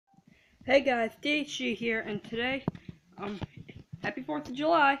Hey guys, DHG here, and today, happy 4th of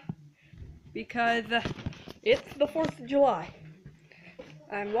July, because it's the 4th of July.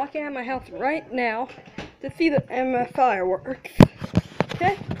 I'm walking out of my house right now to see the fireworks,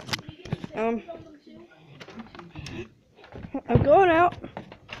 okay? I'm going out.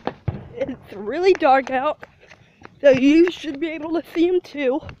 It's really dark out, so you should be able to see them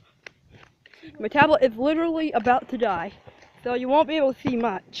too. My tablet is literally about to die, so you won't be able to see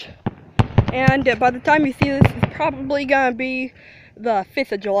much. And by the time you see this, it's probably gonna be the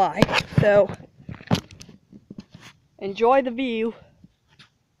 5th of July. So enjoy the view.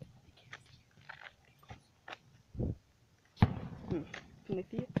 Can they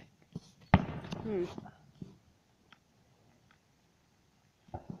see it?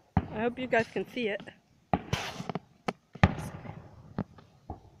 I hope you guys can see it.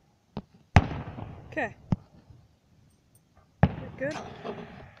 Okay. Is it good?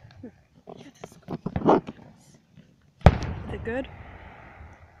 Is it good?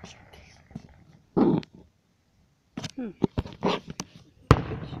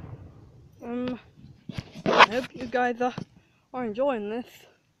 I hope you guys are enjoying this.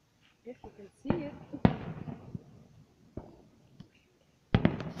 If you can see it.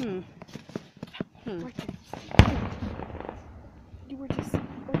 Right there. You were just.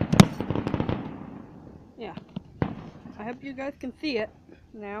 Yeah. I hope you guys can see it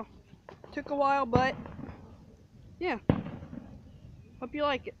now. Took a while, but yeah. Hope you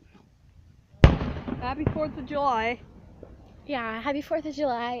like it. Happy 4th of July. Yeah, happy 4th of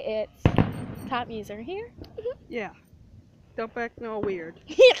July. It's Top User here. Yeah. Don't act all weird.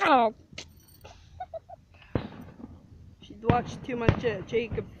 Yeah. She's watched too much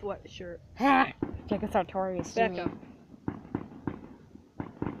Jacob Sweatshirt. Jacob Sartorius. Becca.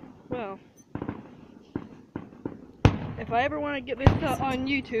 Well, if I ever want to get this on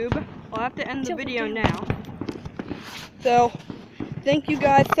YouTube, I'll have to end the video now. So, thank you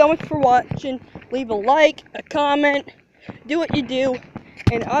guys so much for watching. Leave a like, a comment, do what you do,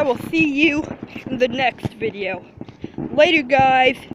 and I will see you in the next video. Later, guys.